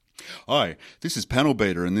Hi, this is Panel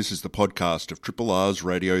Beater and this is the podcast of Triple R's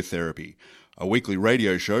Radiotherapy, a weekly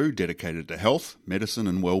radio show dedicated to health, medicine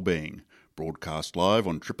and well-being, broadcast live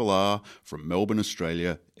on Triple R from Melbourne,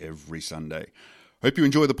 Australia every Sunday. Hope you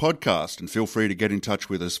enjoy the podcast and feel free to get in touch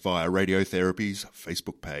with us via Radiotherapy's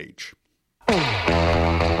Facebook page.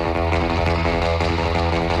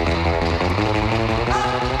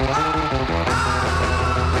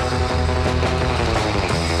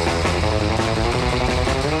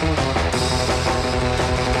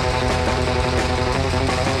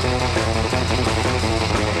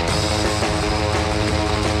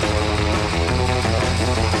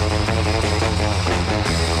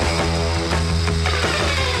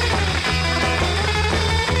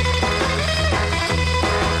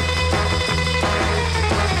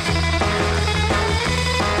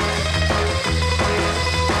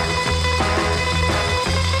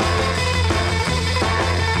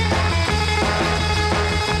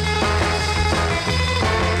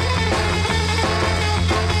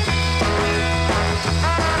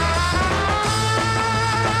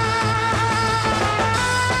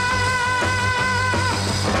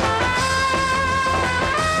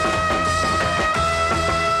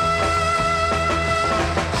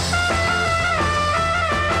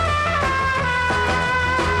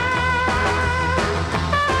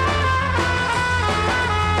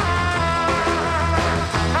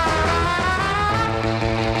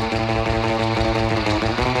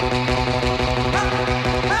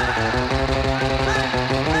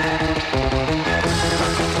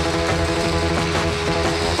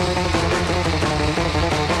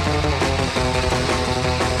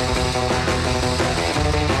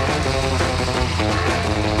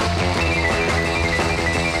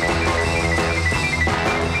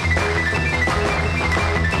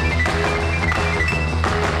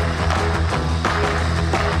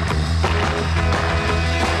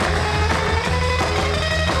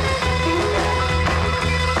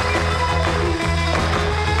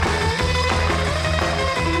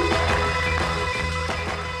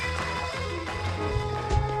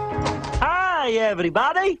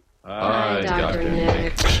 Everybody. Hi, Dr.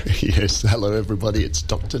 Nic. Yes, hello everybody, it's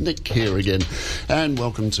Dr. Nic here again, and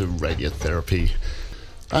welcome to Radiotherapy.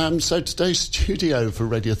 So today's studio for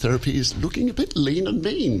Radiotherapy is looking a bit lean and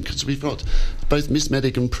mean, because we've got both Miss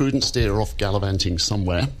Medic and Prudence Dear off gallivanting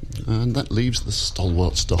somewhere, and that leaves the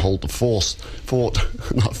stalwarts to hold the fort.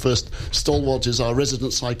 And our first stalwart is our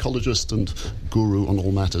resident psychologist and guru on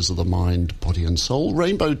all matters of the mind, body and soul,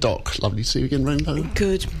 Rainbow Doc. Lovely to see you again, Rainbow.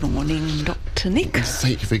 Good morning, Dr. Nic.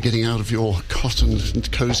 Thank you for getting out of your cotton and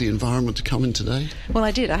cosy environment to come in today. Well,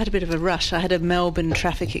 I did. I had a bit of a rush. I had a Melbourne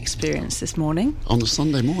traffic experience this morning. On a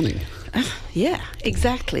Sunday morning? Yeah,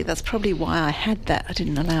 exactly. That's probably why I had that. I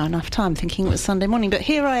didn't allow enough time thinking it was Sunday morning, but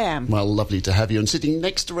here I am. Well, lovely to have you. And sitting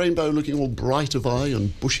next to Rainbow, looking all bright of eye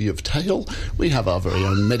and bushy of tail, we have our very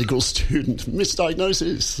own medical student,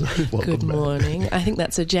 Misdiagnosis. Good morning. I think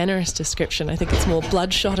that's a generous description. I think it's more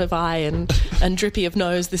bloodshot of eye and drippy of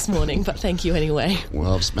nose this morning, but thank you anyway.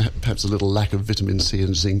 Well, it's perhaps a little lack of vitamin C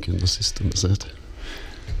and zinc in the system, is it?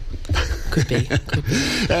 Could be.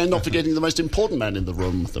 And not forgetting the most important man in the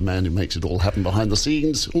room, the man who makes it all happen behind the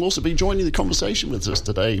scenes, will also be joining the conversation with us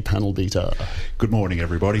today, Panel Beater. Good morning,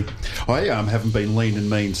 everybody. I haven't been lean and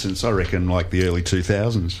mean since, I reckon, like the early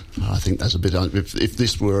 2000s. I think that's a bit... If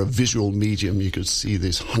this were a visual medium, you could see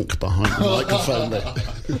this hunk behind the microphone there.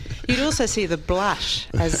 You'd also see the blush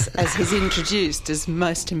as he's introduced as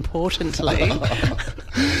most importantly.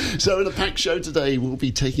 So in a packed show today, we'll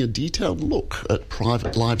be taking a detailed look at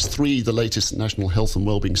Private Lives 3, the latest National Health and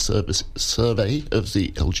Wellbeing Service survey of the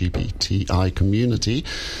LGBTI community.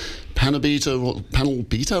 Panel Beater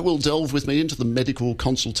will delve with me into the medical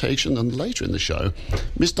consultation, and later in the show,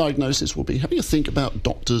 Misdiagnosis will be having a think about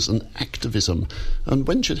doctors and activism, and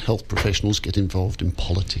when should health professionals get involved in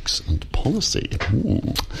politics and policy.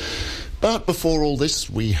 But before all this,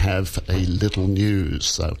 we have a little news.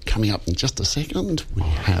 So coming up in just a second, we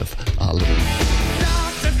have our little...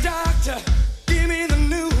 Doctor, give me the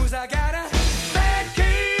news. I got a bad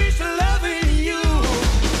case of loving you.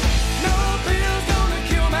 No pill's gonna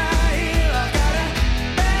cure my ill. I got a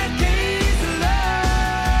bad case of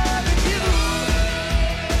loving you.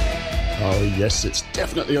 Oh, yes, it's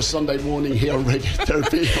definitely a Sunday morning here on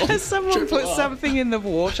Radiotherapy. Has someone put something in the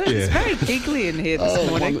water? Yeah. It's very giggly in here this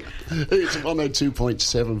morning. It's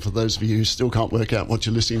 102.7 for those of you who still can't work out what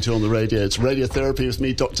you're listening to on the radio. It's Radiotherapy with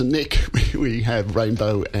me, Dr. Nic. We have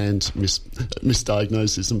Rainbow and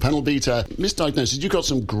Misdiagnosis and Panel Beater. Misdiagnosis, you got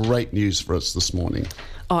some great news for us this morning.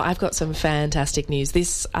 Oh, I've got some fantastic news.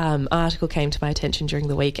 This article came to my attention during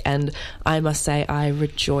the week, and I must say I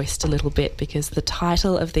rejoiced a little bit because the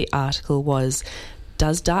title of the article was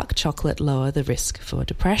 "Does Dark Chocolate Lower the Risk for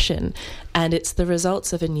Depression?" And it's the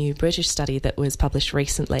results of a new British study that was published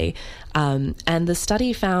recently. And the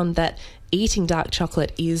study found that eating dark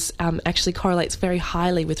chocolate is actually correlates very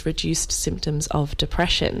highly with reduced symptoms of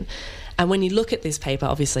depression. And when you look at this paper,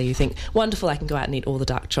 obviously you think, wonderful, I can go out and eat all the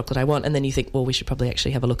dark chocolate I want. And then you think, well, we should probably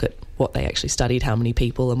actually have a look at what they actually studied, how many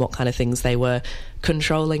people and what kind of things they were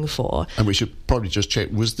controlling for. And we should probably just check,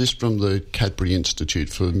 was this from the Cadbury Institute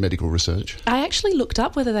for Medical Research? I actually looked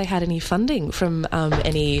up whether they had any funding from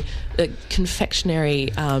any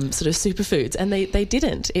confectionery sort of superfoods, and they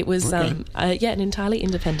didn't. It was an entirely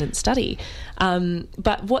independent study.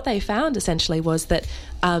 But what they found essentially was that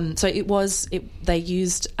they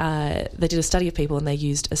did a study of people and they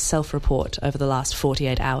used a self-report over the last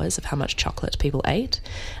 48 hours of how much chocolate people ate.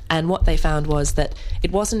 And what they found was that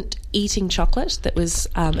it wasn't eating chocolate that was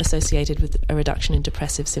associated with a reduction in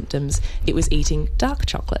depressive symptoms. It was eating dark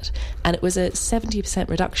chocolate. And it was a 70%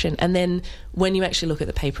 reduction. And then when you actually look at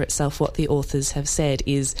the paper itself, what the authors have said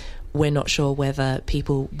is, we're not sure whether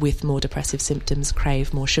people with more depressive symptoms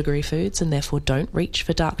crave more sugary foods and therefore don't reach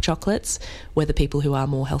for dark chocolates, whether people who are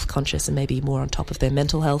more health conscious and maybe more on top of their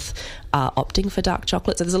mental health are opting for dark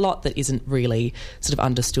chocolate. So there's a lot that isn't really sort of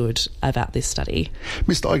understood about this study.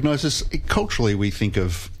 Misdiagnosis, culturally we think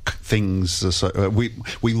of things,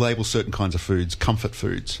 we label certain kinds of foods comfort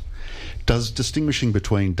foods. Does distinguishing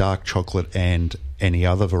between dark chocolate and any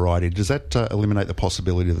other variety, does that eliminate the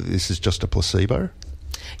possibility that this is just a placebo?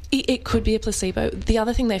 It could be a placebo. The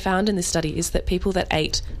other thing they found in this study is that people that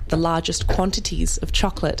ate the largest quantities of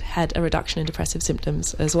chocolate had a reduction in depressive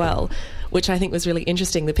symptoms as well, which I think was really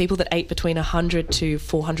interesting. The people that ate between 100 to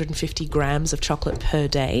 450 grams of chocolate per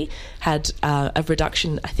day had a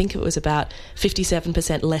reduction, I think it was about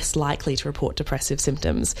 57% less likely to report depressive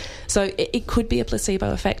symptoms. So it could be a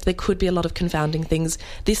placebo effect. There could be a lot of confounding things.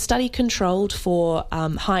 This study controlled for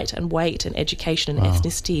height and weight and education and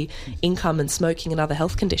ethnicity, income and smoking and other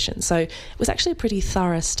health conditions. So it was actually a pretty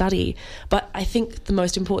thorough study. But I think the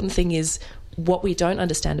most important thing is what we don't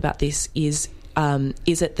understand about this is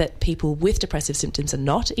it that people with depressive symptoms are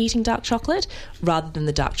not eating dark chocolate rather than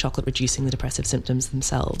the dark chocolate reducing the depressive symptoms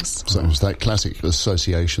themselves. So it was that classic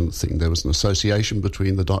association thing. There was an association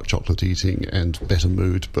between the dark chocolate eating and better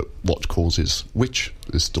mood, but what causes which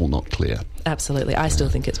is still not clear. Absolutely. I still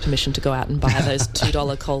think it's permission to go out and buy those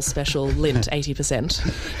 $2 Coles Special Lindt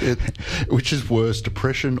 80%. Which is worse,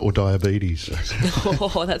 depression or diabetes?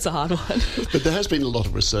 Oh, that's a hard one. But there has been a lot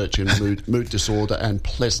of research in mood disorder and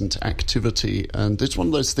pleasant activity, and it's one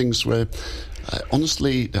of those things where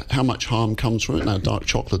honestly, how much harm comes from it? Now, dark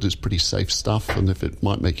chocolate is pretty safe stuff, and if it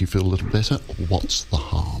might make you feel a little better, what's the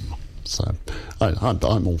harm? So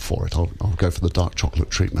I'm all for it. I'll go for the dark chocolate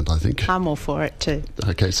treatment, I think. I'm all for it too.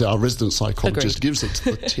 Okay, so our resident psychologist Agreed. gives it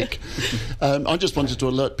the tick. I just wanted to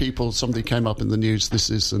alert people, something came up in the news. This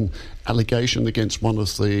is an allegation against one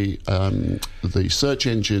of the search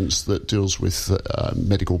engines that deals with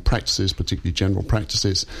medical practices, particularly general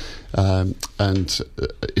practices. And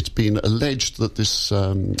it's been alleged that this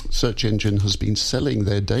search engine has been selling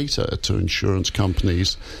their data to insurance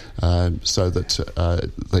companies so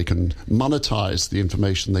that they can monetize the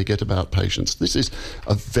information they get about patients. This is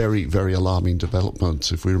a very, very alarming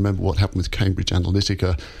development. If we remember what happened with Cambridge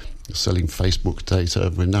Analytica selling Facebook data,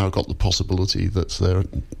 we've now got the possibility that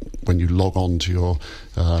when you log on to your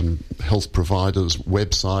health provider's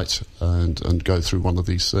website and go through one of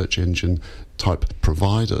these search engine type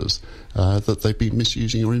providers, that they've been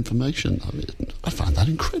misusing your information. I find that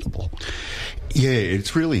incredible. Yeah,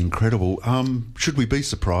 it's really incredible. Should we be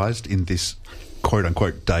surprised in this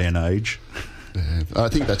quote-unquote day and age? I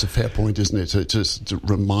think that's a fair point, isn't it? It just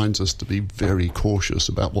reminds us to be very cautious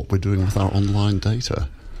about what we're doing with our online data.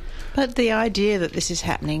 But the idea that this is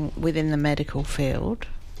happening within the medical field...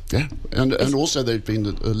 Yeah, and also they've been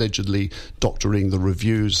allegedly doctoring the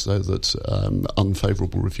reviews so that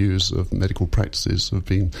unfavourable reviews of medical practices have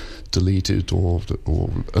been deleted or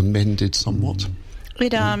amended somewhat.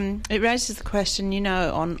 It raises the question,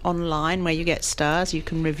 on online where you get stars, you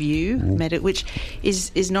can review which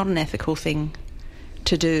is not an ethical thing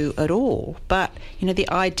to do at all. But the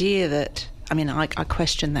idea that I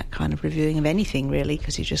question that kind of reviewing of anything really,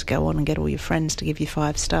 because you just go on and get all your friends to give you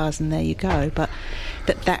 5 stars and there you go. But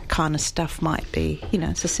that kind of stuff might be,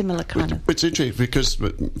 it's a similar kind of... It's interesting because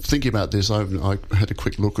thinking about this, I had a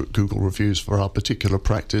quick look at Google reviews for our particular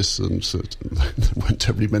practice, and so there weren't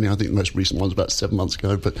terribly many. I think the most recent one was about 7 months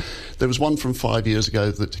ago, but there was one from 5 years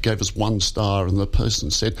ago that gave us 1 star, and the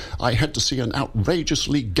person said, I had to see an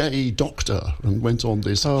outrageously gay doctor, and went on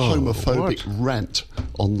this homophobic rant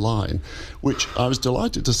online, which I was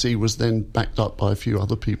delighted to see was then backed up by a few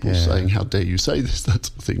other people saying, how dare you say this, that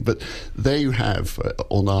sort of thing. But there you have,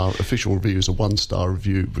 on our official reviews, a 1-star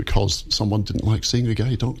review because someone didn't like seeing a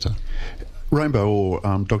gay doctor. Rainbow or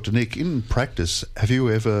Dr Nic, in practice, have you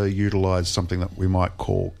ever utilised something that we might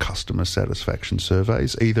call customer satisfaction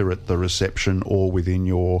surveys, either at the reception or within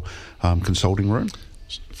your consulting room?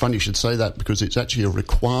 Funny you should say that, because it's actually a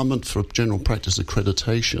requirement for general practice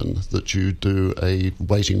accreditation that you do a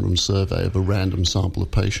waiting room survey of a random sample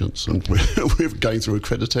of patients, and we're going through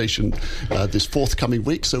accreditation this forthcoming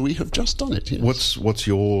week, so we have just done it. Yes. What's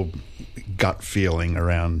your gut feeling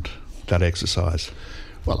around that exercise?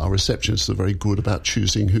 Well, our receptionists are very good about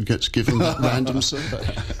choosing who gets given that random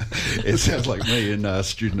survey. It sounds like me in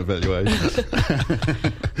student evaluations.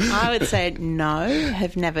 I would say no,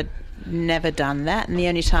 have never done that, and the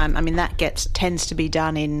only time, that tends to be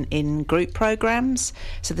done in group programs,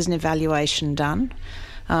 so there's an evaluation done,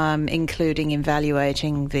 including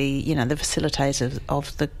evaluating the facilitators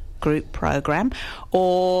of the group program,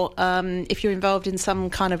 or if you're involved in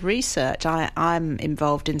some kind of research. I'm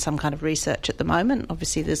involved in some kind of research at the moment.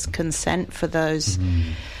 Obviously there's consent for those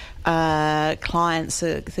clients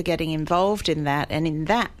for getting involved in that, and in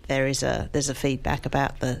that there's a feedback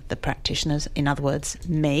about the practitioners, in other words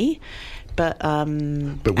know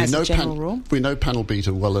as a general rule, we know Panel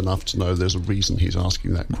Beta well enough to know there's a reason he's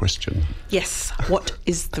asking that question. Yes. What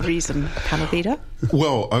is the reason, Panel Beta?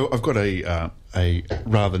 Well, I've got a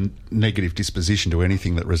rather negative disposition to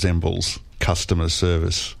anything that resembles customer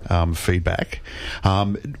service feedback,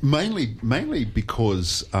 mainly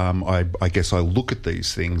because I guess I look at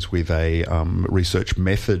these things with a research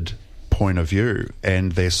method point of view,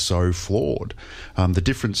 and they're so flawed. The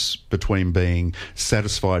difference between being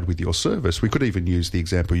satisfied with your service, we could even use the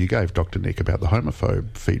example you gave, Dr Nic, about the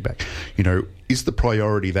homophobe feedback. Is the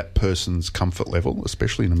priority that person's comfort level,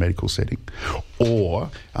 especially in a medical setting,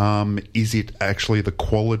 or is it actually the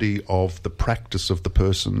quality of the practice of the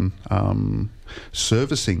person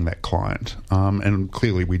servicing that client? And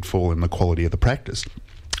clearly we'd fall in the quality of the practice.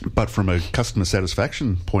 But from a customer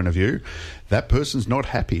satisfaction point of view, that person's not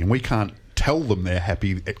happy, and we can't tell them they're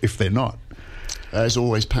happy if they're not. As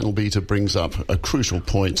always, Panel Beta brings up a crucial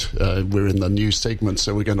point. We're in the news segment,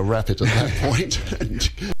 so we're going to wrap it at that point.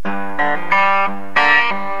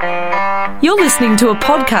 You're listening to a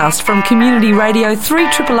podcast from Community Radio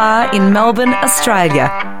 3RRR in Melbourne, Australia.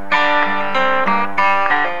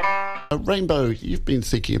 Rainbow, you've been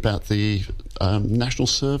thinking about the national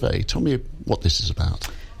survey. Tell me what this is about.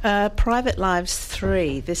 Private Lives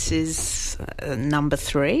 3. This is number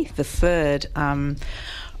 3, the third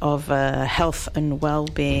of a health and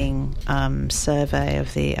wellbeing survey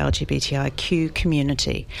of the LGBTIQ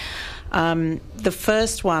community. The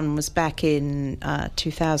first one was back in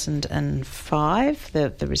 2005.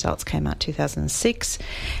 The results came out 2006,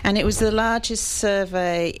 and it was the largest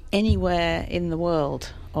survey anywhere in the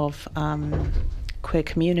world of queer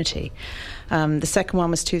community. The second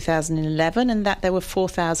one was 2011, and that there were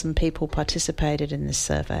 4,000 people participated in this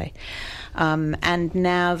survey. And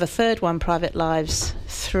now the third one, Private Lives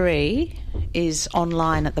 3, is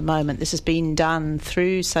online at the moment. This has been done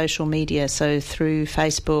through social media, so through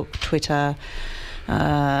Facebook, Twitter,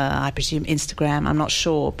 I presume Instagram, I'm not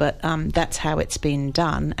sure, but that's how it's been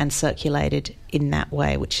done and circulated in that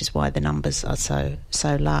way, which is why the numbers are so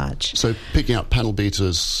large. So picking up Panel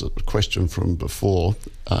Beta's question from before,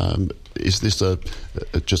 is this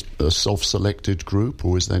just a self-selected group,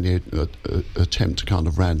 or is there any attempt to kind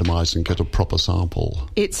of randomise and get a proper sample?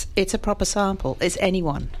 It's a proper sample. It's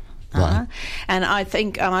anyone. Right. And I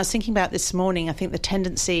think, I was thinking about this morning, I think the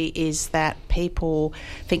tendency is that people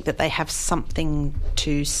think that they have something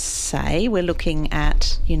to say. We're looking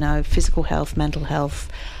at, physical health, mental health,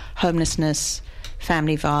 homelessness,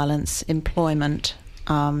 family violence, employment,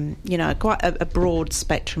 quite a broad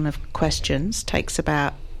spectrum of questions. Takes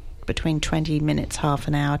about between 20 minutes, half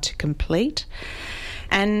an hour to complete.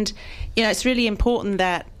 And, it's really important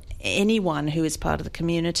that anyone who is part of the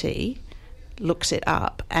community looks it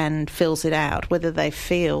up and fills it out, whether they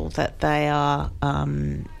feel that they are,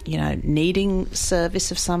 needing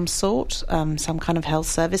service of some sort, some kind of health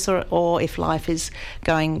service, or if life is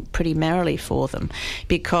going pretty merrily for them.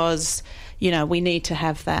 Because, we need to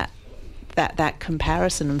have that that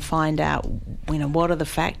comparison and find out, what are the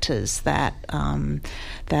factors that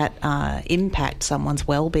impact someone's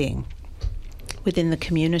well-being within the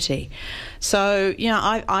community. So,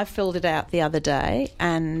 I filled it out the other day,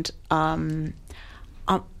 and I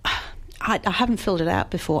haven't filled it out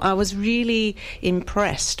before. I was really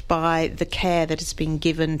impressed by the care that has been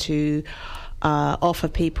given to offer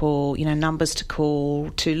people, numbers to call,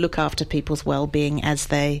 to look after people's well-being as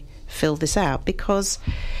they fill this out, because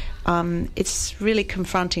it's really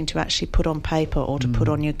confronting to actually put on paper or to put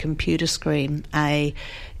on your computer screen a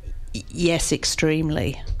yes,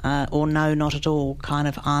 extremely, or no, not at all kind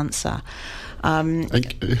of answer. And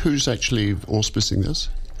who's actually auspicing this?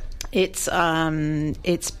 It's come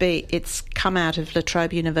out of La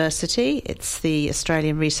Trobe University. It's the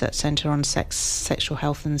Australian Research Centre on Sexual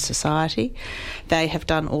Health and Society. They have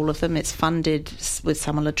done all of them. It's funded with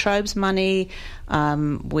some of La Trobe's money,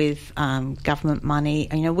 with government money.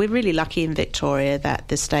 We're really lucky in Victoria that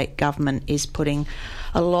the state government is putting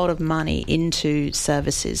a lot of money into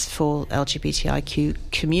services for LGBTIQ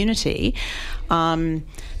community.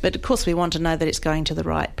 But of course we want to know that it's going to the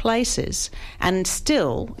right places. And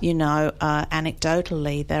still,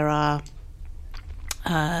 anecdotally, there are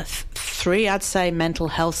 3, I'd say, mental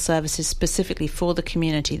health services specifically for the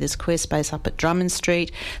community. There's Queer Space up at Drummond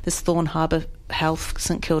Street, there's Thorn Harbour Health,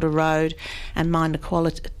 St Kilda Road, and Mind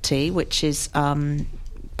Equality, which is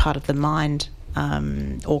part of the Mind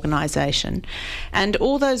organisation. And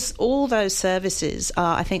all those services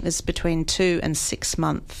are, I think there's between 2 and 6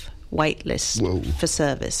 month wait list for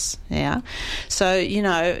service. Yeah. So,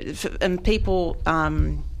 and people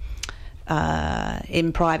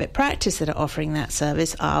in private practice that are offering that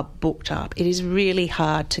service are booked up. It is really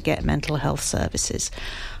hard to get mental health services.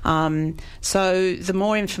 So the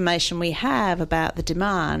more information we have about the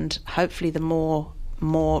demand, hopefully the more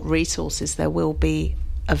resources there will be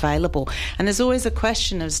available. And there's always a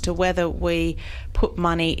question as to whether we put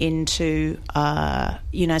money into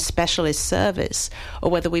specialist service,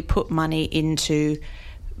 or whether we put money into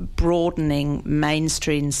broadening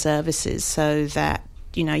mainstream services so that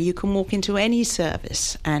you can walk into any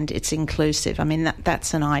service and it's inclusive. I mean,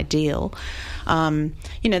 that's an ideal. There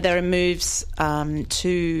are moves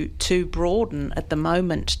to broaden at the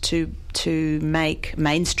moment to make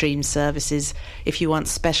mainstream services, if you want,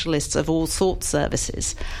 specialists of all sorts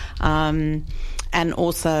services, and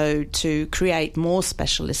also to create more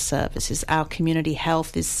specialist services. Our community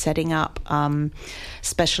health is setting up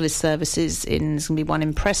specialist services. There's going to be one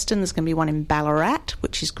in Preston, there's going to be one in Ballarat,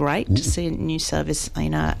 which is great to see a new service,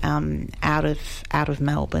 out of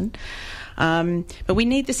Melbourne. But we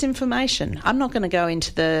need this information. I'm not going to go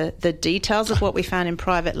into the details of what we found in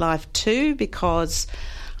Private Life 2, because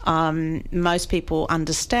most people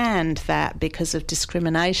understand that because of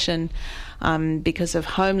discrimination, because of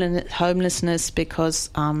homelessness, because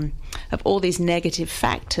of all these negative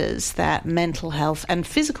factors, that mental health and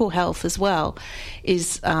physical health as well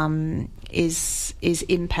is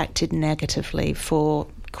impacted negatively for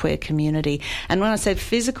queer community. And when I say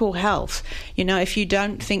physical health, if you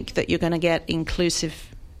don't think that you're going to get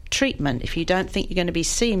inclusive treatment, if you don't think you're going to be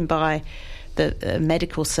seen by the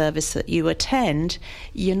medical service that you attend,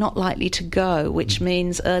 you're not likely to go, which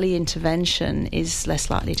means early intervention is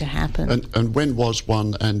less likely to happen. And when was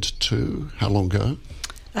 1 and 2? How long ago?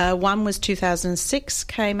 1 was 2006,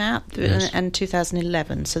 came out, yes. and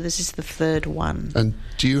 2011, so this is the third one. And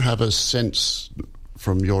do you have a sense,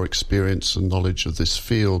 from your experience and knowledge of this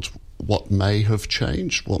field, what may have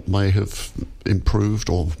changed, what may have improved,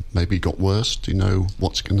 or maybe got worse? Do you know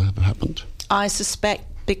what's going to have happened? I suspect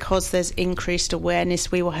because there's increased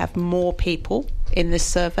awareness, we will have more people in this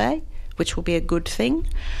survey, which will be a good thing.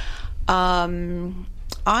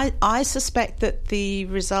 I suspect that the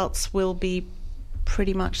results will be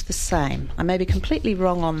pretty much the same. I may be completely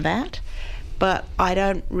wrong on that, but I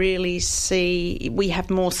don't really see... We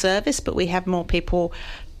have more service, but we have more people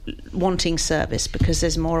wanting service because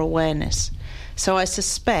there's more awareness. So I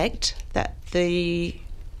suspect that the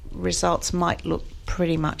results might look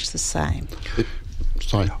pretty much the same.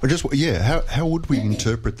 Sorry. How would we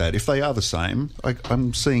interpret that? If they are the same,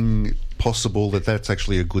 I'm seeing possible that that's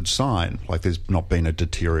actually a good sign, like there's not been a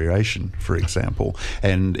deterioration, for example.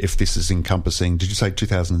 And if this is encompassing, did you say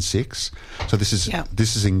 2006? So this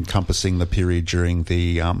is encompassing the period during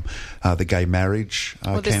the gay marriage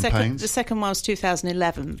campaigns. The second one was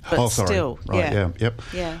 2011, but still, right, yeah.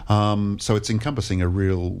 Yeah. So it's encompassing a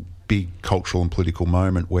real big cultural and political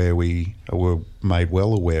moment where we were made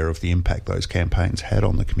well aware of the impact those campaigns had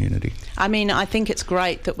on the community. I mean, I think it's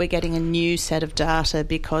great that we're getting a new set of data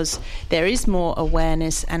because there is more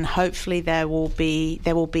awareness, and hopefully there will be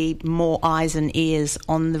more eyes and ears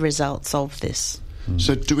on the results of this.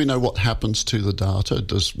 So do we know what happens to the data?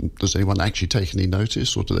 Does anyone actually take any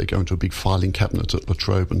notice, or do they go into a big filing cabinet at La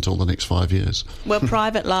Trobe until the next 5 years? Well,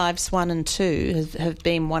 Private Lives 1 and 2 have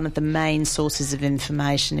been one of the main sources of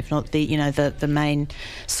information, if not the main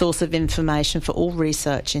source of information for all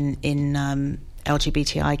research in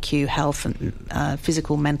LGBTIQ health and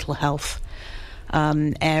physical mental health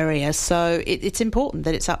area. So it's important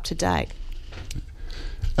that it's up to date.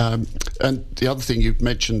 And the other thing you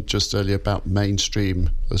mentioned just earlier about mainstream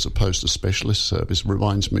as opposed to specialist service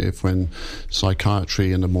reminds me of when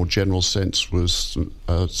psychiatry in a more general sense was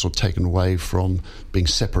sort of taken away from being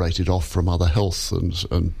separated off from other health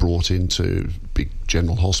and brought into big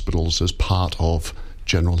general hospitals as part of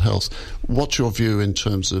general health. What's your view in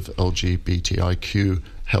terms of LGBTIQ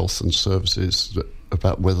health and services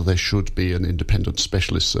about whether there should be an independent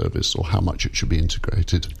specialist service or how much it should be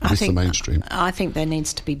integrated with the mainstream? I think there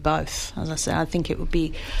needs to be both. As I said, I think it would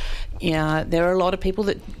be, there are a lot of people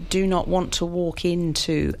that do not want to walk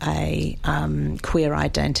into a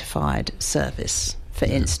queer-identified service, for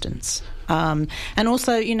instance. And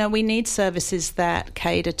also, we need services that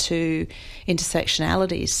cater to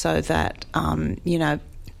intersectionalities so that,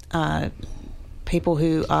 people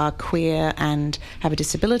who are queer and have a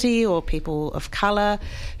disability, or people of colour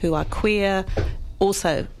who are queer,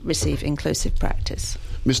 also receive inclusive practice.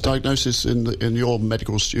 Misdiagnosis in your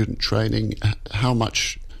medical student training, how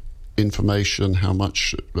much information, how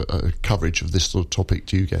much coverage of this sort of topic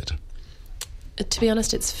do you get? To be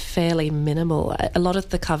honest, it's fairly minimal. A lot of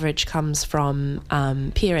the coverage comes from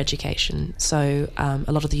peer education. So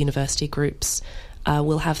a lot of the university groups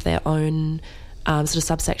will have their own sort of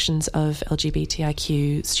subsections of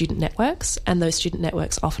LGBTIQ student networks, and those student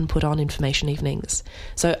networks often put on information evenings.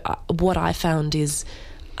 So what I found is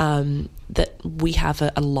that we have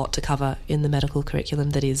a lot to cover in the medical curriculum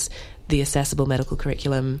that is the accessible medical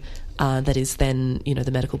curriculum, that is then,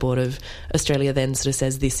 the Medical Board of Australia then sort of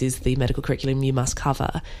says this is the medical curriculum you must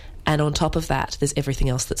cover. And on top of that, there's everything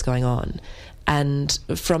else that's going on. And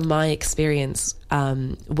from my experience,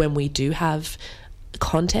 when we do have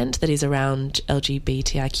content that is around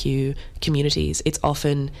LGBTIQ communities, it's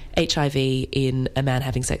often HIV in a man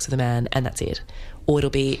having sex with a man, and that's it. Or it'll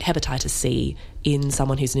be hepatitis C in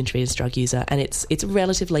someone who's an intravenous drug user, and it's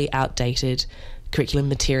relatively outdated curriculum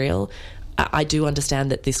material. I do understand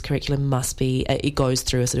that this curriculum must be, it goes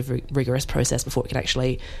through a sort of rigorous process before it can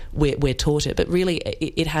actually, we're taught it. But really,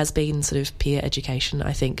 it has been sort of peer education,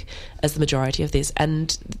 I think, as the majority of this.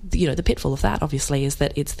 And, the pitfall of that, obviously, is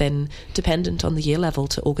that it's then dependent on the year level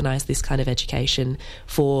to organise this kind of education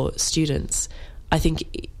for students. I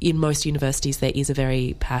think in most universities there is a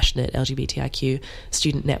very passionate LGBTIQ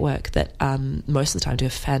student network that most of the time do a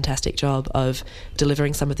fantastic job of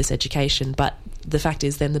delivering some of this education, but the fact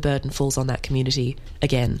is then the burden falls on that community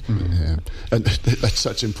again. Yeah, and that's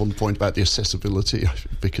such an important point about the accessibility,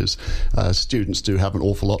 because students do have an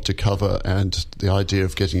awful lot to cover, and the idea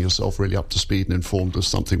of getting yourself really up to speed and informed of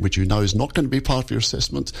something which is not going to be part of your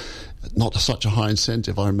assessment, not such a high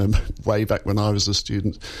incentive. I remember way back when I was a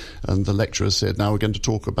student, and the lecturer said, now we're going to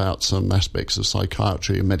talk about some aspects of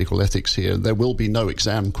psychiatry and medical ethics here. There will be no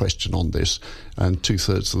exam question on this. And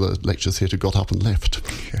 2/3 of the lecture theatre got up and left.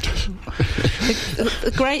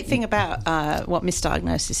 The great thing about what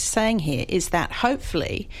Misdiagnosis is saying here is that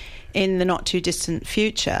hopefully in the not too distant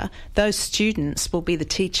future, those students will be the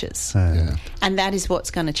teachers. And that is what's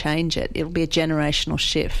going to change it. It'll be a generational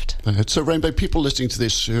shift. So, Rainbow, people listening to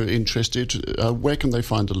this who are interested, where can they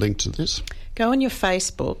find a link to this? Go on your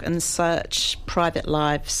Facebook and search Private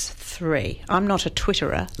Lives 3. I'm not a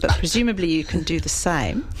Twitterer, but presumably you can do the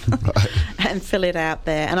same and fill it out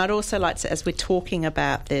there. And I'd also like to, as we're talking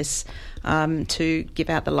about this, to give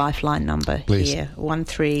out the Lifeline number here.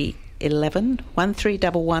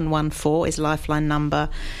 131114 is Lifeline number,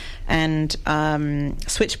 and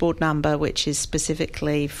switchboard number, which is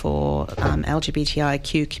specifically for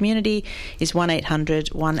LGBTIQ community, is 1800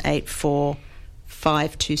 184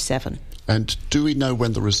 527. And do we know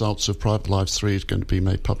when the results of Private Lives 3 is going to be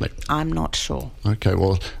made public? I'm not sure. Okay,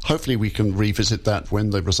 well, hopefully we can revisit that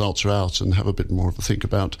when the results are out and have a bit more of a think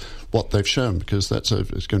about what they've shown, because it's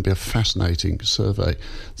going to be a fascinating survey.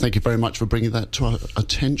 Thank you very much for bringing that to our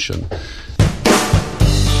attention.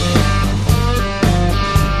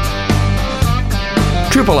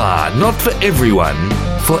 Triple R, not for everyone,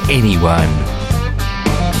 for anyone.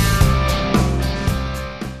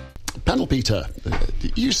 Panel Peter,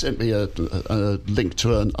 you sent me a link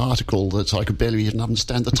to an article that I could barely even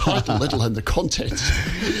understand the title, let alone the content.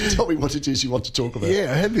 Tell me what it is you want to talk about.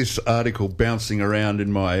 Yeah, I had this article bouncing around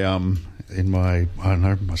in my I don't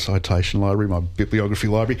know, my citation library, my bibliography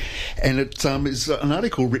library, and it is an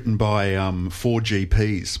article written by 4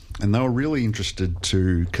 GPs, and they were really interested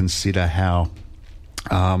to consider how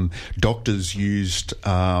doctors used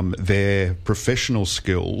their professional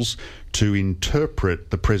skills to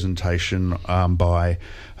interpret the presentation by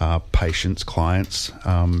patients, clients,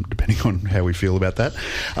 depending on how we feel about that,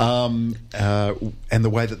 and the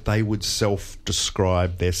way that they would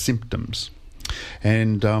self-describe their symptoms.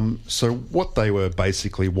 And so what they were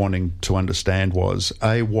basically wanting to understand was,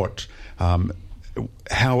 how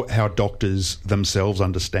doctors themselves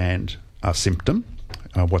understand a symptom,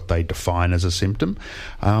 what they define as a symptom,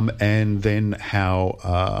 and then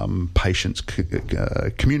how patients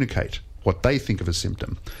communicate what they think of a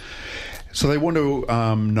symptom. So they want to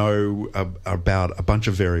know about a bunch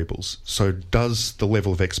of variables. So does the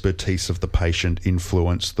level of expertise of the patient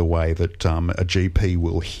influence the way that a GP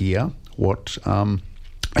will hear what... and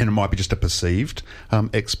it might be just a perceived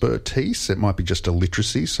expertise. It might be just a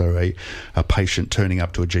literacy, so a patient turning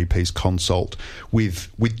up to a GP's consult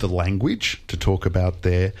with the language to talk about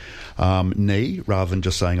their knee, rather than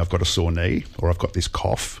just saying, I've got a sore knee or I've got this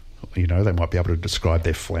cough. You know, they might be able to describe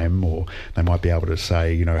their phlegm, or they might be able to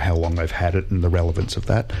say, you know, how long they've had it and the relevance of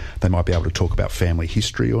that. They might be able to talk about family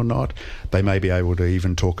history or not. They may be able to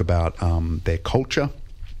even talk about their culture.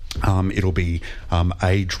 It'll be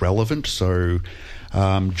age relevant, so...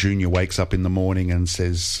 Junior wakes up in the morning and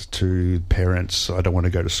says to parents, I don't want to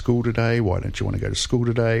go to school today. Why don't you want to go to school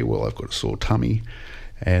today? Well, I've got a sore tummy.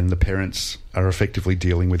 And the parents are effectively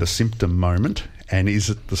dealing with a symptom moment. And is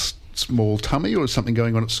it the small tummy, or is something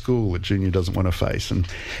going on at school that Junior doesn't want to face? And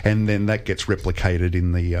then that gets replicated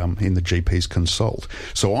in the GP's consult.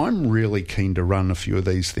 So I'm really keen to run a few of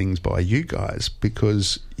these things by you guys,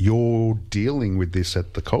 because you're dealing with this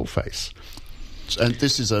at the coalface. And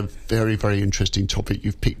this is a very, very interesting topic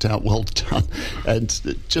you've picked out. Well done.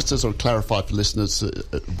 And just as I'll clarify for listeners,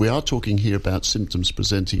 we are talking here about symptoms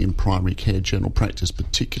presenting in primary care general practice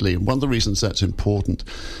particularly. And one of the reasons that's important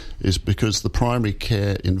is because the primary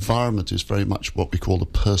care environment is very much what we call a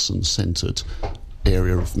person-centred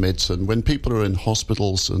area of medicine. When people are in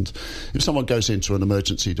hospitals, and if someone goes into an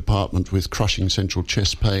emergency department with crushing central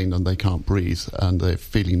chest pain and they can't breathe and they're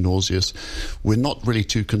feeling nauseous, we're not really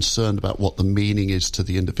too concerned about what the meaning is to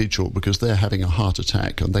the individual, because they're having a heart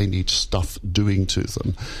attack and they need stuff doing to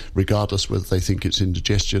them, regardless whether they think it's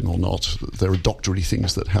indigestion or not. There are doctory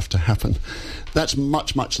things that have to happen. That's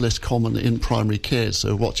much, much less common in primary care.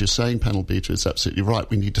 So what you're saying, Panel Peter, is absolutely right.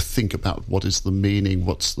 We need to think about what is the meaning,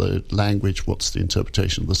 what's the language, what's the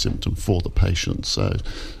interpretation of the symptom for the patient. So,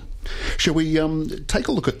 shall we take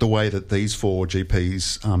a look at the way that these 4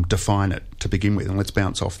 GPs define it to begin with, and let's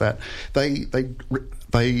bounce off that.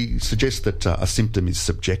 They suggest that a symptom is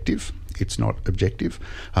subjective. It's not objective,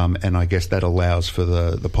 and I guess that allows for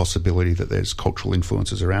the possibility that there's cultural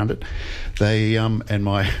influences around it. They and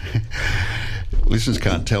my listeners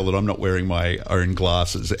can't tell that I'm not wearing my own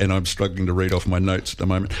glasses, and I'm struggling to read off my notes at the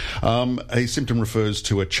moment. A symptom refers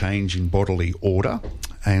to a change in bodily order,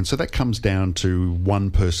 and so that comes down to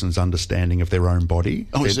one person's understanding of their own body.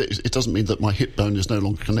 Oh, it doesn't mean that my hip bone is no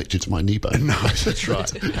longer connected to my knee bone. No, that's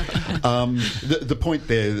right. The point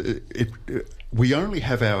there, we only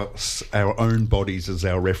have our own bodies as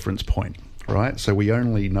our reference point, right? So we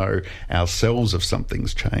only know ourselves if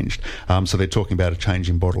something's changed. So they're talking about a change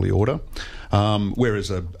in bodily order, whereas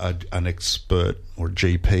an expert or a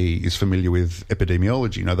GP is familiar with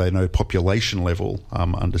epidemiology. You know, they know population level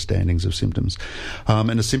understandings of symptoms.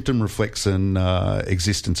 And a symptom reflects an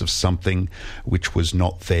existence of something which was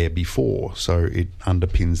not there before. So it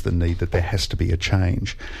underpins the need that there has to be a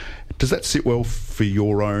change. Does that sit well for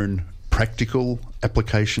your own practical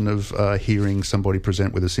application of hearing somebody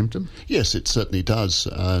present with a symptom? Yes, it certainly does.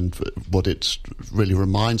 And what it really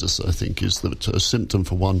reminds us, I think, is that a symptom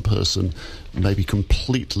for one person may be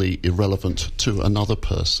completely irrelevant to another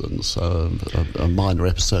person. So a minor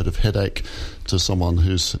episode of headache to someone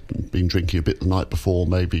who's been drinking a bit the night before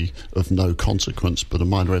may be of no consequence, but a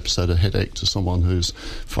minor episode of headache to someone whose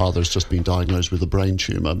father has just been diagnosed with a brain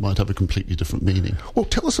tumour might have a completely different meaning. Well,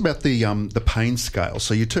 tell us about the pain scale.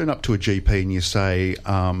 So you turn up to a GP and you say,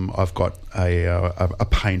 I've got a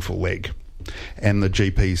painful leg, and the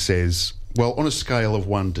GP says, well, on a scale of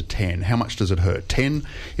 1 to 10, how much does it hurt? 10,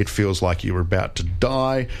 it feels like you're about to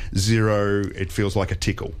die. 0, it feels like a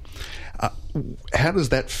tickle. How does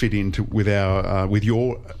that fit into with our with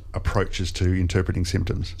your approaches to interpreting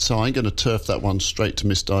symptoms? So I'm going to turf that one straight to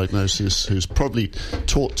misdiagnosis, who's probably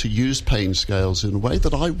taught to use pain scales in a way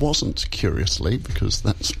that I wasn't, curiously, because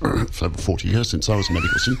that's over 40 years since I was a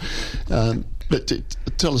medical student. But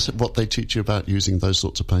tell us what they teach you about using those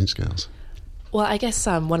sorts of pain scales. Well, I guess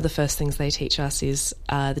one of the first things they teach us is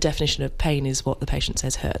the definition of pain is what the patient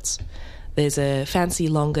says hurts. There's a fancy,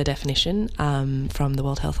 longer definition from the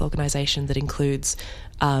World Health Organization that includes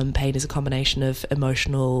pain as a combination of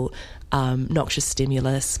emotional, noxious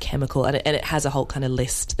stimulus, chemical, and it has a whole kind of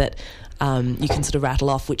list that you can sort of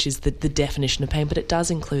rattle off, which is the definition of pain, but it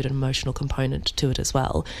does include an emotional component to it as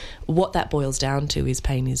well. What that boils down to is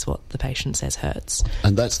pain is what the patient says hurts.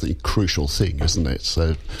 And that's the crucial thing, isn't it?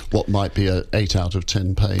 So what might be a 8 out of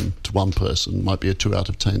 10 pain to one person might be a 2 out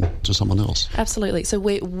of 10 to someone else. Absolutely. So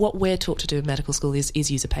what we're taught to do in medical school is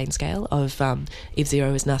use a pain scale of if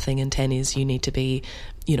 0 is nothing and 10 is you need to be,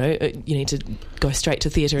 you need to go straight to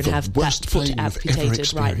theatre and have that foot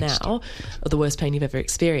amputated right now, or the worst pain you've ever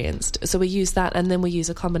experienced. So we use that, and then we use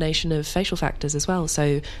a combination of facial factors as well. So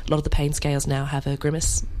a lot of the pain scales now have a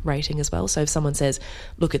grimace rating as well. So if someone says,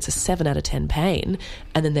 look, it's a 7 out of 10 pain,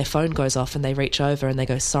 and then their phone goes off and they reach over and they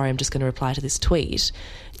go, sorry, I'm just going to reply to this tweet,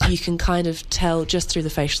 you can kind of tell just through the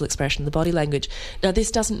facial expression, the body language. Now,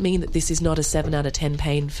 this doesn't mean that this is not a 7 out of 10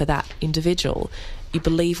 pain for that individual. You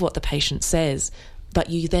believe what the patient says, but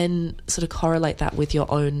you then sort of correlate that with your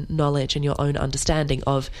own knowledge and your own understanding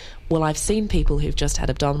of, well, I've seen people who've just had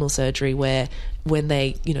abdominal surgery where when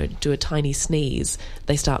they, do a tiny sneeze,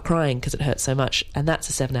 they start crying because it hurts so much, and that's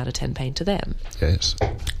a 7 out of 10 pain to them. Yes.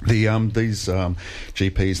 These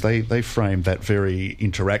GPs, they frame that very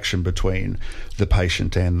interaction between the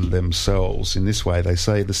patient and themselves in this way. They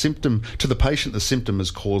say the symptom has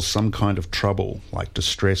caused some kind of trouble, like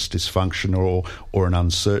distress, dysfunction, or an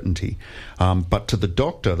uncertainty. But to the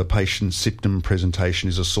doctor, the patient's symptom presentation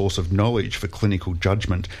is a source of knowledge for clinical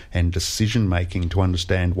judgment and decision-making to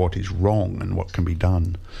understand what is wrong and what can be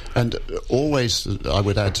done. And always, I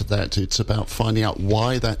would add to that, it's about finding out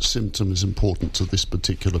why that symptom is important to this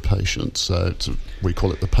particular patient. So we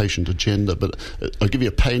call it the patient agenda. But I'll give you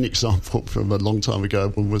a pain example from a long time ago.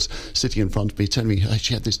 One was sitting in front of me telling me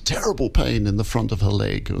she had this terrible pain in the front of her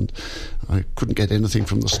leg, and I couldn't get anything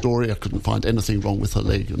from the story. I couldn't find anything wrong with her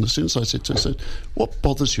leg. And as soon as I said to her, I said, what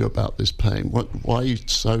bothers you about this pain? Why are you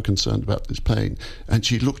so concerned about this pain? And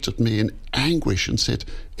she looked at me in anguish and said,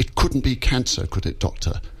 it couldn't be cancer, could it,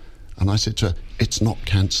 doctor? And I said to her, it's not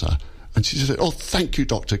cancer. And she said, oh, thank you,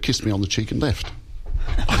 doctor, kissed me on the cheek and left.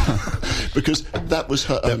 Because that was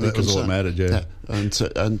her only concern. That was all that mattered, yeah. And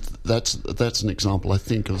that's an example, I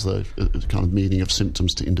think, of the kind of meaning of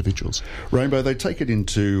symptoms to individuals. Rainbow, they take it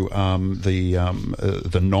into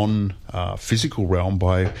the non-physical realm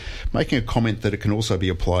by making a comment that it can also be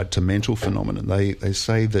applied to mental phenomena. They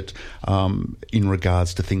say that in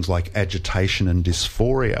regards to things like agitation and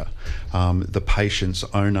dysphoria, the patient's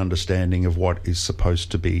own understanding of what is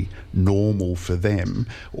supposed to be normal for them,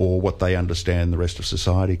 or what they understand the rest of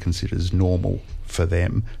society considers normal for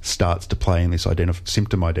them, starts to play in this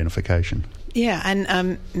symptom identification. Yeah,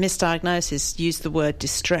 and misdiagnosis used the word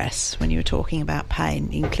distress when you were talking about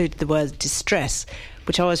pain. You included the word distress,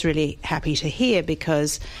 which I was really happy to hear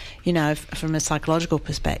because, from a psychological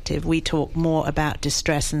perspective, we talk more about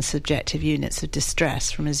distress and subjective units of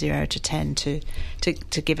distress from a 0 to 10 to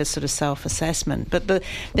give a sort of self-assessment. But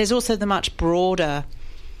there's also the much broader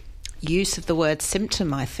use of the word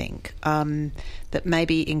symptom, I think, that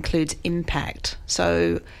maybe includes impact.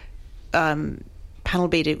 So, Panel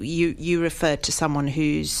B, you referred to someone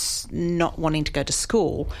who's not wanting to go to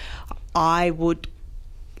school. I would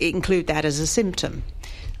include that as a symptom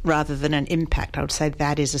rather than an impact. I would say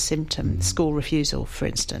that is a symptom, school refusal, for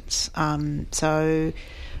instance. So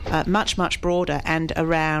much, much broader, and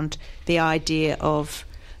around the idea of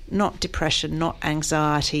not depression, not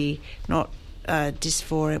anxiety, not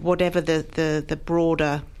dysphoria, whatever the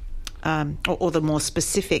broader or the more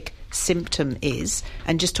specific symptom is,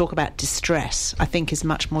 and just talk about distress, I think is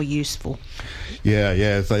much more useful.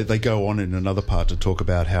 Yeah. They go on in another part to talk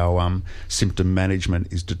about how symptom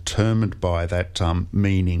management is determined by that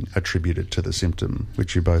meaning attributed to the symptom,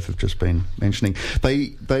 which you both have just been mentioning.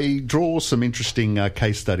 They draw some interesting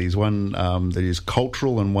case studies, one that is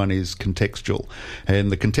cultural and one is contextual.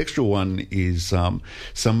 And the contextual one is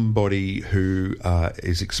somebody who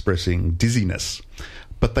is expressing dizziness,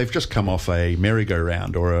 but they've just come off a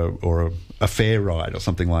merry-go-round or a fair ride or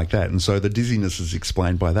something like that. And so the dizziness is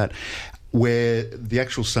explained by that. where the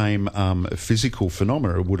actual same physical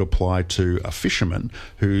phenomena would apply to a fisherman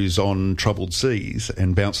who's on troubled seas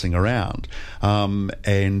and bouncing around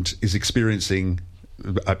and is experiencing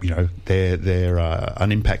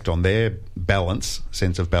an impact on their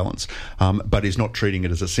sense of balance, but is not treating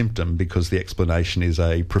it as a symptom because the explanation is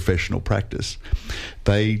a professional practice.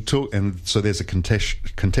 And so there's a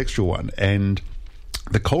contextual one. And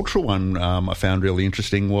the cultural one I found really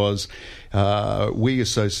interesting was we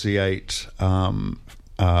associate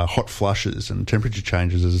hot flushes and temperature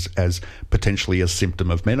changes as potentially a symptom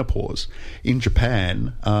of menopause. In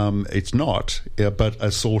Japan, it's not, but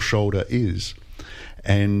a sore shoulder is.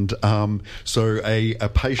 And so a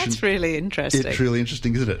patient... That's really interesting. It's really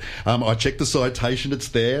interesting, isn't it? I checked the citation, it's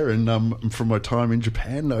there, and from my time in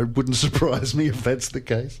Japan, it wouldn't surprise me if that's the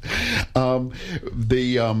case. And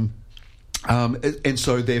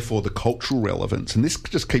so, therefore, the cultural relevance, and this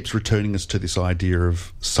just keeps returning us to this idea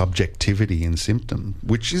of subjectivity in symptom,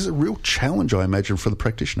 which is a real challenge, I imagine, for the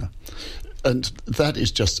practitioner. And that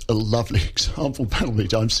is just a lovely example, Melanie.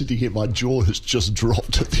 I'm sitting here, my jaw has just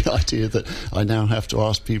dropped at the idea that I now have to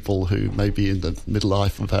ask people who may be in the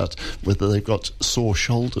midlife about whether they've got sore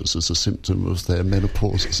shoulders as a symptom of their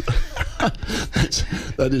menopause.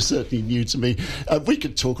 That is certainly new to me. We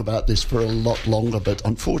could talk about this for a lot longer, but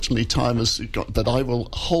unfortunately time has got... But I will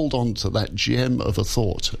hold on to that gem of a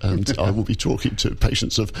thought, and I will be talking to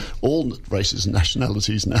patients of all races and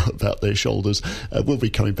nationalities now about their shoulders. We'll be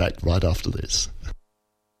coming back right after this.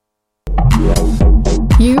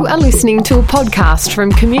 You are listening to a podcast from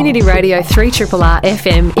Community Radio 3RRR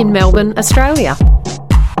FM in Melbourne, Australia.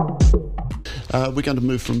 We're going to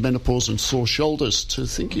move from menopause and sore shoulders to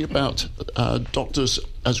thinking about doctors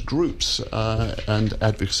as groups and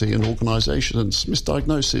advocacy and organisations.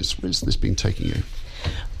 Misdiagnosis, where's this been taking you?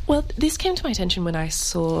 Well, this came to my attention when I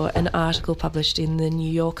saw an article published in the New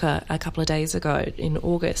Yorker a couple of days ago in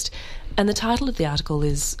August. And the title of the article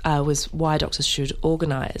was Why Doctors Should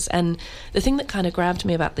Organise. And the thing that kind of grabbed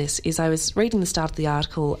me about this is I was reading the start of the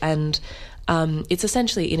article, and it's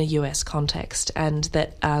essentially in a US context, and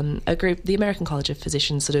that a group, the American College of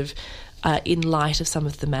Physicians, sort of in light of some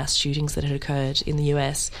of the mass shootings that had occurred in the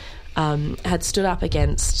US, had stood up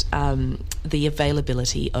against the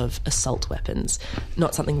availability of assault weapons.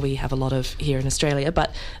 Not something we have a lot of here in Australia,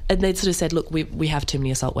 and they'd sort of said, look, we have too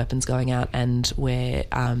many assault weapons going out, and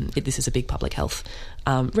this is a big public health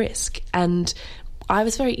risk. And I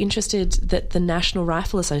was very interested that the National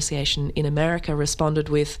Rifle Association in America responded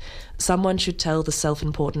with, someone should tell the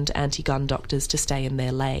self-important anti-gun doctors to stay in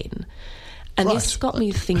their lane. And right. This got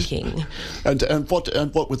me thinking. And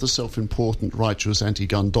what were the self-important righteous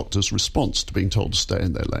anti-gun doctors' response to being told to stay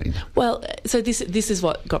in their lane? Well, so this is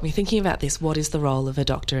what got me thinking about this. What is the role of a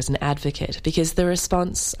doctor as an advocate? Because the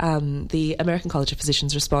response, the American College of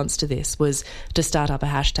Physicians' response to this was to start up a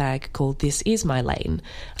hashtag called This Is My Lane.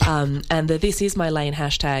 And the This Is My Lane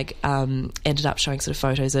hashtag ended up showing sort of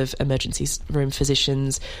photos of emergency room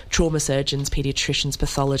physicians, trauma surgeons, paediatricians,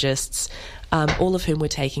 pathologists, all of whom were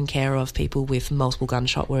taking care of people with multiple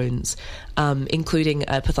gunshot wounds, including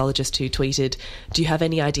a pathologist who tweeted, "Do you have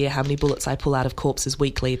any idea how many bullets I pull out of corpses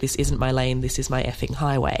weekly? This isn't my lane, this is my effing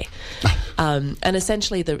highway." And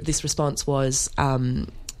essentially this response was...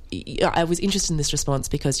 I was interested in this response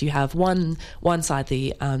because you have one side,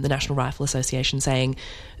 the National Rifle Association, saying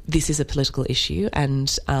this is a political issue,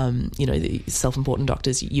 and the self-important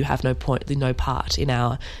doctors, you have no part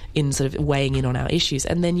in sort of weighing in on our issues.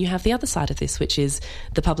 And then you have the other side of this, which is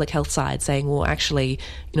the public health side, saying, well, actually,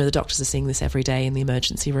 the doctors are seeing this every day in the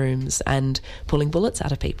emergency rooms and pulling bullets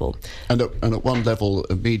out of people. And at one level,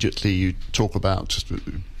 immediately you talk about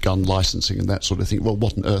gun licensing and that sort of thing. Well,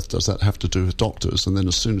 what on earth does that have to do with doctors? And then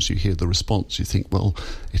as soon as you hear the response, you think, well,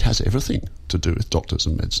 it has everything to do with doctors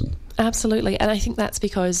and medicine. Absolutely. And I think that's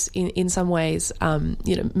because in some ways,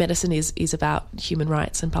 medicine is about human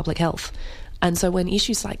rights and public health. And so when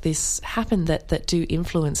issues like this happen that do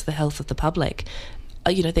influence the health of the public,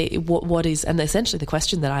 what is, and essentially the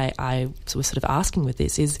question that I was sort of asking with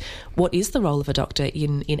this is, what is the role of a doctor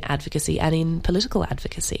in advocacy and in political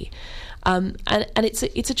advocacy? And it's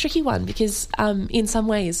a tricky one because in some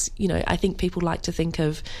ways, I think people like to think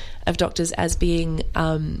of doctors as being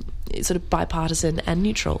sort of bipartisan and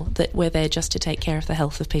neutral, that we're there just to take care of the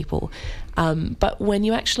health of people. But when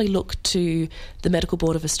you actually look to the Medical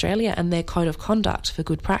Board of Australia and their code of conduct for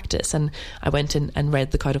good practice, and I went and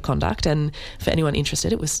read the code of conduct, and for anyone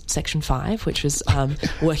interested, it was Section 5, which was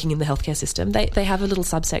working in the healthcare system. They have a little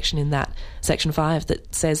subsection in that Section 5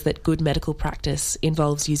 that says that good medical practice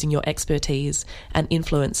involves using your expertise and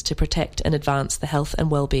influence to protect and advance the health and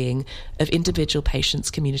well-being of individual patients,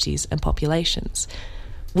 communities and populations.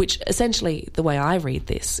 which essentially, the way I read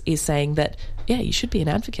this, is saying that, yeah, you should be an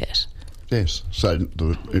advocate. Yes, so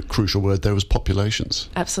the crucial word there was populations.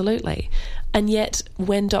 Absolutely. And yet,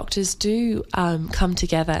 when doctors do come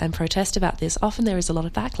together and protest about this, often there is a lot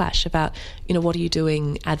of backlash about, what are you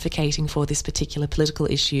doing advocating for this particular political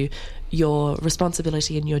issue? Your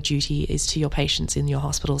responsibility and your duty is to your patients in your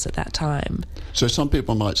hospitals at that time. So some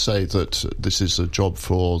people might say that this is a job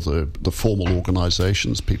for the formal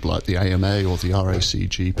organisations, people like the AMA or the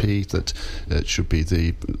RACGP, that it should be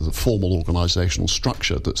the formal organisational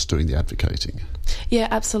structure that's doing the advocating. Yeah,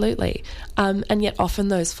 absolutely. And yet often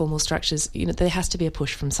those formal structures, there has to be a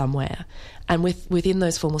push from somewhere. And within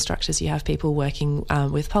those formal structures, you have people working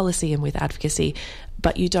with policy and with advocacy,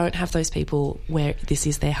 but you don't have those people where this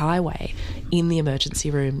is their highway, in the emergency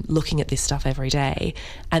room, looking at this stuff every day,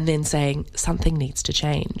 and then saying something needs to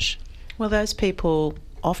change. Well, those people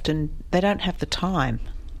often, they don't have the time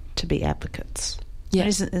to be advocates. Yeah.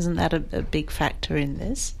 Isn't that a big factor in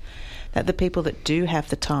this? That the people that do have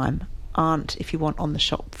the time aren't, if you want, on the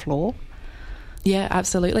shop floor? Yeah,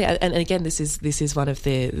 absolutely. And again, this is one of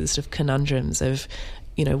the sort of conundrums of,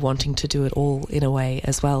 wanting to do it all in a way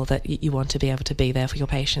as well, that you want to be able to be there for your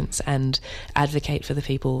patients and advocate for the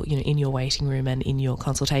people, in your waiting room and in your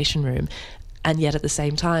consultation room. And yet at the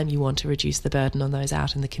same time, you want to reduce the burden on those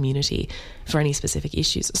out in the community for any specific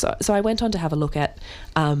issues. So I went on to have a look at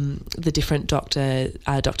the different doctor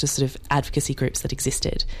sort of advocacy groups that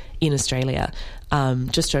existed in Australia,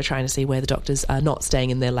 just trying to see where the doctors are not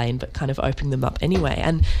staying in their lane but kind of opening them up anyway.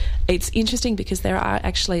 And it's interesting because there are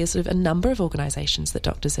actually a number of organisations that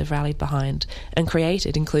doctors have rallied behind and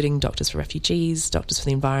created, including Doctors for Refugees, Doctors for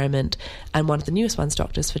the Environment, and one of the newest ones,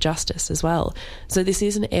 Doctors for Justice as well. So this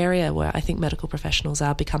is an area where I think medical professionals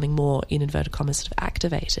are becoming more, in inverted commas, sort of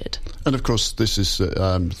activated. And of course, this is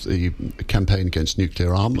the campaign against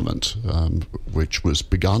nuclear armament, which was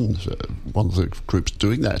begun, one of the groups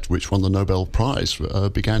doing that, which won the Nobel Prize,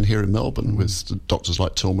 began here in Melbourne with doctors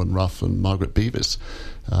like Tilman Ruff and Margaret Beavis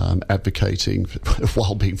advocating,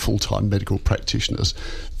 while being full-time medical practitioners,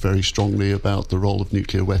 very strongly about the role of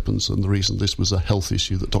nuclear weapons and the reason this was a health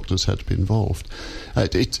issue that doctors had to be involved. I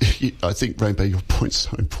think, Rainbow, your point's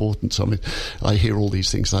so important. I mean, I hear all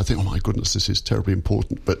these things and I think, oh my goodness, this is terribly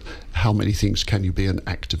important, but how many things can you be an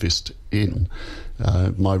activist in?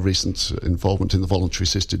 My recent involvement in the voluntary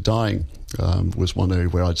assisted dying was one area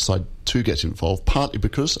where I decided to get involved, partly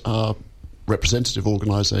because our representative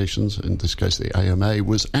organisations, in this case the AMA,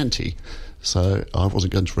 was anti. So I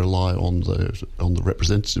wasn't going to rely on the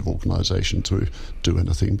representative organisation to do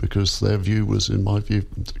anything because their view was, in my view,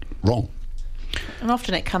 wrong. And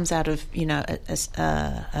often it comes out of,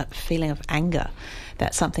 a feeling of anger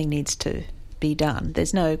that something needs to be done.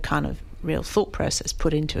 There's no kind of real thought process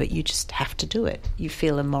put into it. You just have to do it. You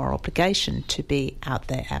feel a moral obligation to be out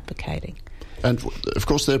there advocating. And, of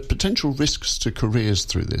course, there are potential risks to careers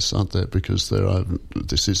through this, aren't there? Because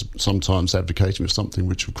this is sometimes advocating for something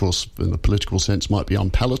which, of course, in a political sense might be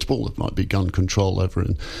unpalatable. It might be gun control over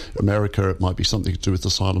in America. It might be something to do with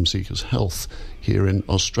asylum seekers' health here in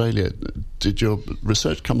Australia. Did your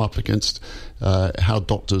research come up against how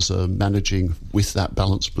doctors are managing with that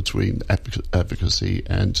balance between advocacy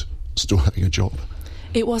and still having a job?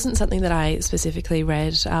 It wasn't something that I specifically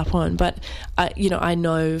read up on, but I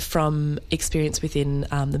know from experience within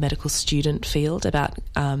the medical student field about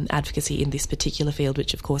advocacy in this particular field,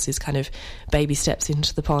 which of course is kind of baby steps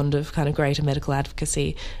into the pond of kind of greater medical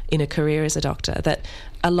advocacy in a career as a doctor, that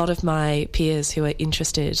a lot of my peers who are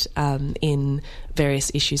interested in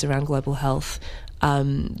various issues around global health,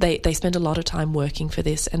 they spend a lot of time working for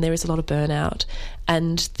this, and there is a lot of burnout.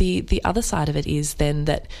 And the other side of it is then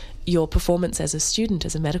that your performance as a student,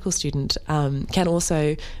 as a medical student, can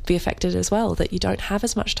also be affected as well, that you don't have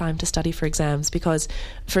as much time to study for exams because,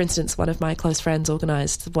 for instance, one of my close friends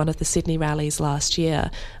organised one of the Sydney rallies last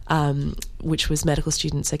year, which was medical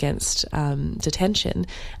students against detention,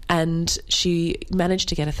 and she managed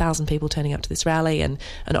to get 1,000 people turning up to this rally and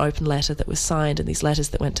an open letter that was signed and these letters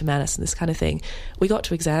that went to Manus and this kind of thing. We got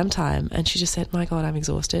to exam time and she just said, my God, I'm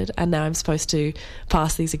exhausted, and now I'm supposed to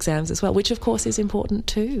pass these exams as well, which of course is important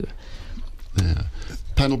too. Yeah.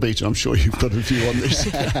 Panel Beater, I'm sure you've got a view on this.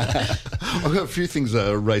 I've got a few things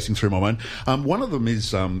racing through my mind. One of them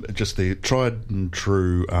is just the tried and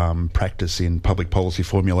true practice in public policy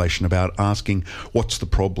formulation about asking what's the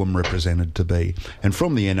problem represented to be. And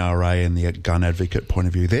from the NRA and the gun advocate point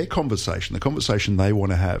of view, the conversation they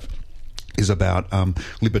want to have is about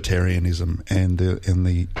libertarianism and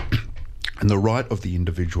the and the right of the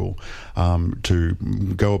individual to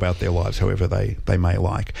go about their lives however they may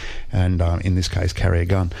like, and in this case carry a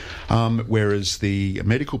gun. Whereas the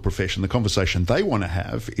medical profession, the conversation they want to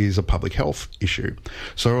have is a public health issue.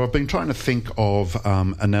 So I've been trying to think of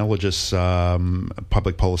analogous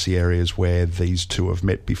public policy areas where these two have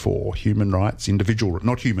met before: human rights, individual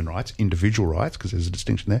rights, because there's a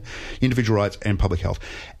distinction there, individual rights and public health.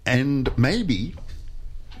 And maybe,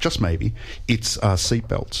 just maybe, it's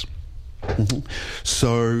seatbelts. Mm-hmm.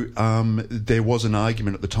 So there was an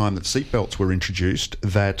argument at the time that seatbelts were introduced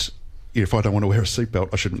that if I don't want to wear a seatbelt,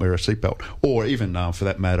 I shouldn't wear a seatbelt, or even, for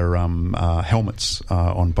that matter, helmets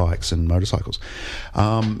on bikes and motorcycles.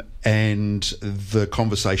 And the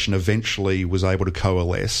conversation eventually was able to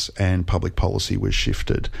coalesce, and public policy was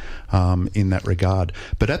shifted in that regard.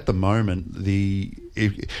 But at the moment,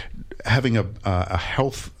 having a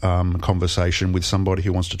health conversation with somebody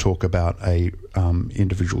who wants to talk about a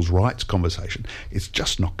individual's rights conversation, it's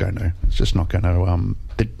just not going to.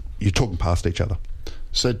 You're talking past each other.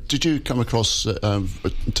 So did you come across,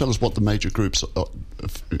 tell us what the major groups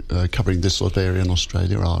covering this sort of area in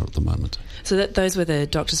Australia are at the moment? So those were the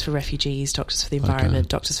Doctors for Refugees, Doctors for the Environment,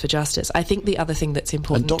 Doctors for Justice. I think the other thing that's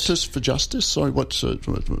important... And Doctors for Justice? Sorry, what's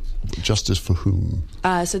justice for whom?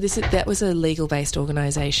 So that was a legal-based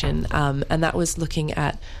organisation, and that was looking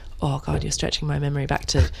at... Oh, God, you're stretching my memory back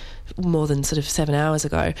to more than sort of 7 hours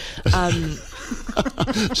ago.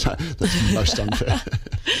 So that's most unfair.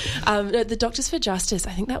 No, the Doctors for Justice,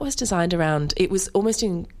 I think that was designed around... It was almost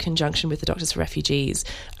in conjunction with the Doctors for Refugees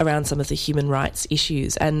around some of the human rights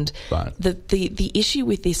issues. And right. the issue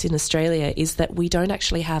with this in Australia is that we don't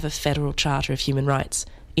actually have a federal charter of human rights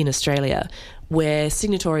in Australia. We're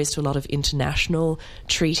signatories to a lot of international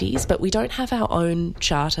treaties, but we don't have our own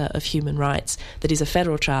charter of human rights that is a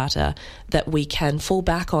federal charter that we can fall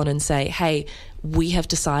back on and say, hey, we have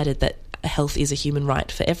decided that health is a human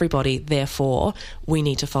right for everybody, therefore we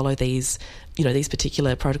need to follow these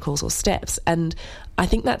particular protocols or steps. And I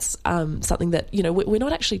think that's something that, we're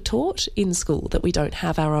not actually taught in school, that we don't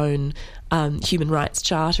have our own human rights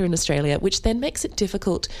charter in Australia, which then makes it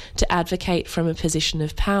difficult to advocate from a position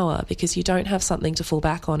of power, because you don't have something to fall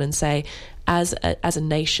back on and say, as a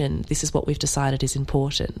nation, this is what we've decided is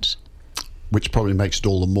important. Which probably makes it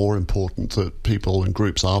all the more important that people and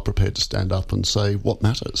groups are prepared to stand up and say what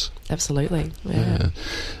matters. Absolutely. Yeah.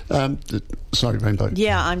 Sorry, Rainbow.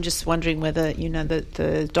 Yeah, I'm just wondering whether,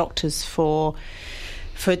 the Doctors for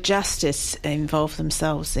Justice involve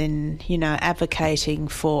themselves in, advocating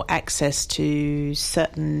for access to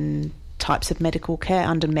certain types of medical care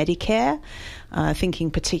under Medicare,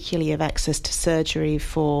 thinking particularly of access to surgery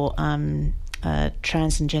for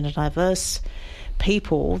trans and gender diverse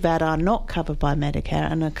people that are not covered by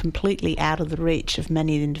Medicare and are completely out of the reach of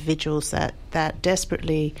many individuals that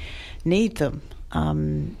desperately need them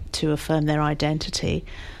to affirm their identity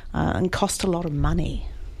and cost a lot of money.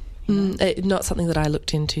 Not something that I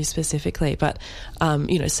looked into specifically, but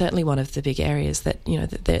certainly one of the big areas that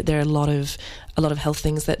that there are a lot of health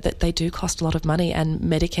things that they do cost a lot of money, and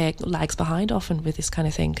Medicare lags behind often with this kind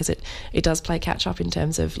of thing, because it does play catch up in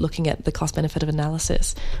terms of looking at the cost benefit of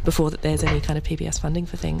analysis before that there's any kind of PBS funding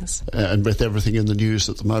for things. And with everything in the news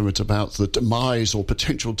at the moment about the demise or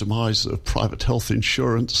potential demise of private health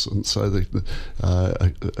insurance, and so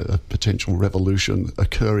a potential revolution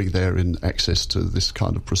occurring there in access to this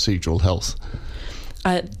kind of procedural health.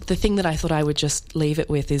 The thing that I thought I would just leave it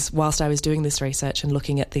with is, whilst I was doing this research and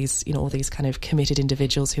looking at these, all these kind of committed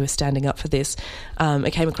individuals who are standing up for this, I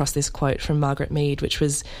came across this quote from Margaret Mead, which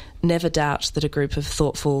was, "Never doubt that a group of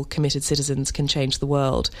thoughtful, committed citizens can change the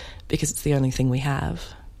world, because it's the only thing we have."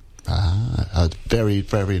 A very,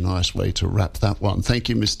 very nice way to wrap that one. Thank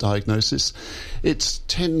you, Miss Diagnosis. It's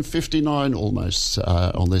 10:59 almost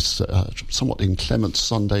on this somewhat inclement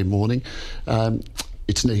Sunday morning.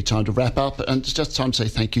 It's nearly time to wrap up, and it's just time to say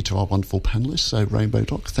thank you to our wonderful panellists. So, Rainbow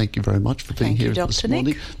Doc, thank you very much for being here this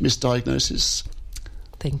morning. Miss Diagnosis.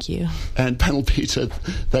 Thank you. And Panel Peter,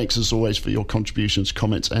 thanks as always for your contributions,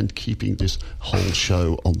 comments, and keeping this whole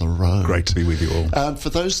show on the road. Great to be with you all. For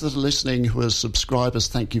those that are listening who are subscribers,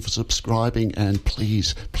 thank you for subscribing, and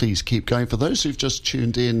please keep going. For those who've just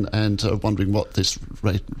tuned in and are wondering what this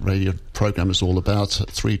radio program is all about,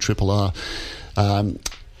 3RRR,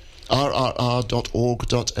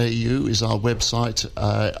 rrr.org.au is our website.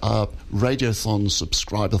 Our Radiothon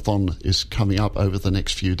subscribe-a-thon is coming up over the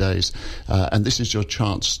next few days. And this is your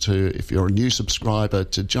chance to, if you're a new subscriber,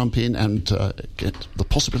 to jump in and get the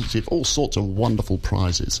possibility of all sorts of wonderful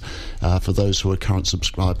prizes. For those who are current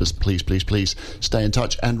subscribers, please stay in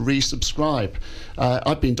touch and resubscribe.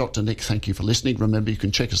 I've been Dr. Nic. Thank you for listening. Remember, you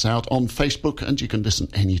can check us out on Facebook and you can listen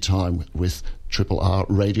anytime with Triple R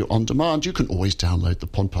Radio On Demand. You can always download the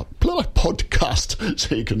podcast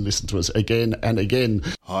so you can listen to us again and again.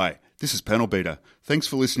 Hi, this is Panel Beater. Thanks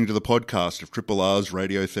for listening to the podcast of Triple R's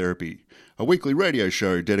Radiotherapy, a weekly radio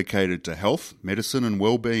show dedicated to health, medicine and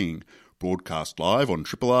well-being, broadcast live on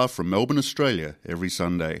Triple R from Melbourne, Australia, every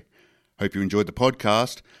Sunday. Hope you enjoyed the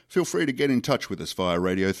podcast. Feel free to get in touch with us via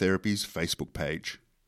Radiotherapy's Facebook page.